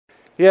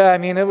Yeah, I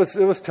mean, it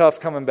was tough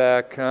coming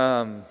back.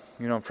 From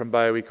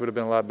bye week, it would have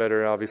been a lot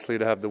better, obviously,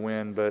 to have the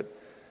win, but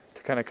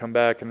to kind of come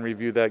back and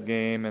review that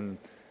game and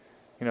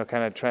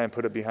kind of try and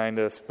put it behind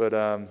us. But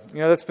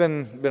that's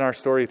been our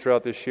story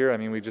throughout this year. I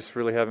mean, we just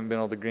really haven't been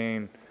able to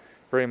gain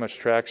very much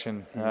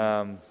traction.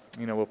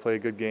 We'll play a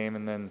good game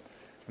and then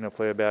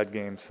play a bad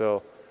game.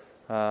 So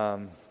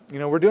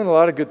we're doing a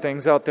lot of good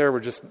things out there. We're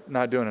just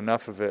not doing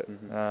enough of it.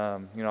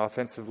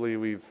 Offensively,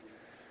 we've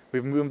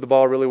moved the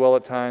ball really well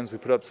at times. We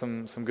put up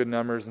some good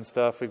numbers and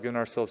stuff. We've given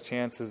ourselves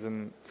chances,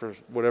 and for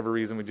whatever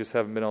reason, we just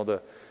haven't been able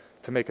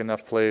to make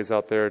enough plays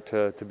out there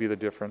to be the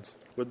difference.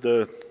 With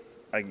there's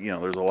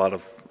a lot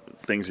of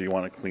things you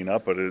want to clean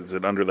up, but is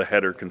it under the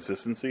header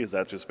consistency? Is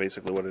that just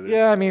basically what it is?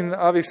 Yeah, I mean,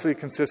 obviously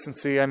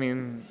consistency. I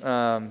mean,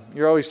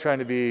 you're always trying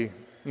to be,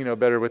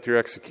 better with your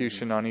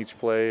execution on each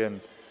play, and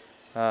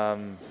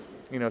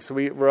so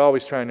we're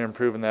always trying to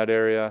improve in that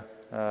area.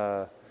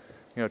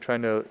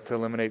 Trying to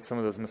eliminate some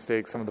of those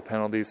mistakes, some of the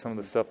penalties, some of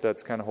the stuff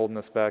that's kind of holding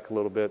us back a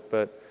little bit.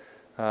 But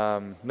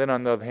then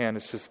on the other hand,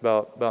 it's just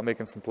about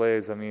making some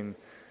plays. I mean,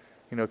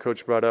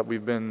 Coach brought up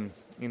we've been,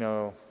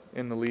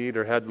 in the lead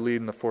or had the lead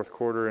in the fourth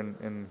quarter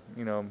in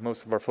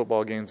most of our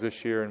football games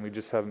this year, and we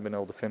just haven't been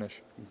able to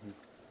finish. Mm-hmm.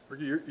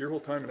 Ricky, your whole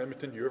time in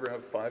Edmonton, do you ever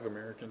have 5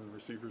 American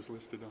receivers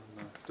listed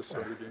on the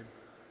starter game?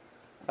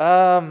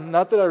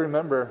 Not that I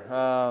remember.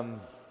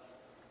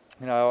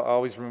 I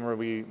always remember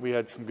we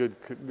had some good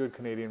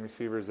Canadian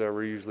receivers that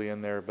were usually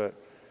in there, but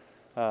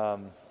I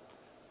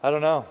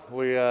don't know.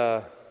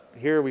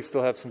 Here we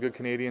still have some good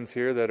Canadians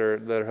here that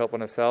are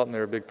helping us out, and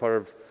they're a big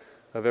part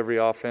of every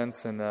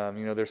offense. And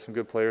there's some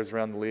good players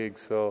around the league.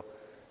 So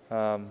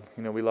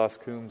we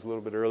lost Coombs a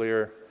little bit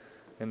earlier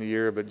in the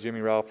year, but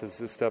Jimmy Ralph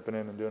is stepping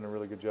in and doing a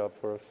really good job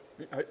for us.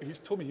 He's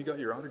told me he got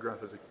your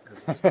autograph as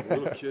just a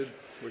little kid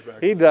way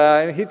back. He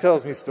died. He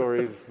tells me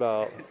stories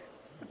about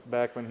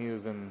back when he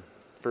was in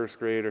first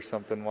grade or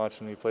something,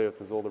 watching me play with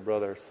his older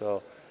brother.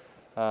 So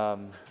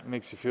it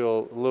makes you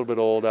feel a little bit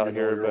old out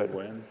here. But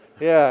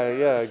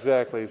yeah,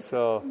 exactly.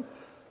 So,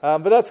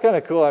 but that's kind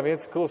of cool. I mean,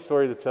 it's a cool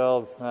story to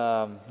tell.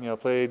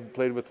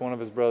 Played with one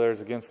of his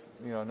brothers against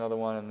another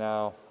one, and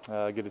now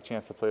get a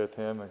chance to play with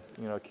him.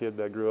 A kid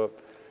that grew up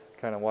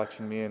kind of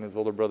watching me and his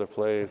older brother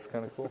play is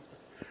kind of cool.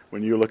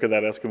 When you look at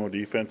that Eskimo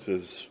defense,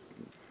 is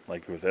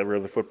like with every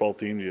other football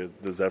team,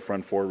 does that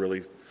front four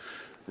really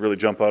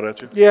jump out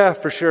at you? Yeah,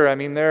 for sure. I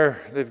mean,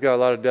 they've got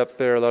a lot of depth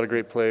there, a lot of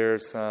great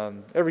players.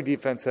 Every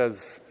defense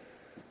has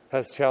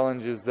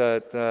challenges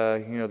that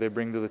they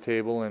bring to the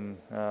table, and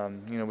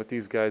with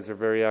these guys, they're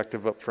very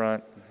active up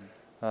front.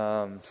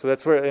 So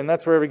that's where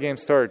every game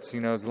starts.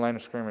 Is the line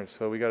of scrimmage.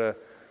 So we got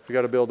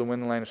to be able to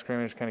win the line of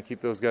scrimmage, kind of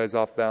keep those guys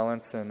off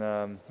balance, and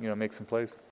make some plays.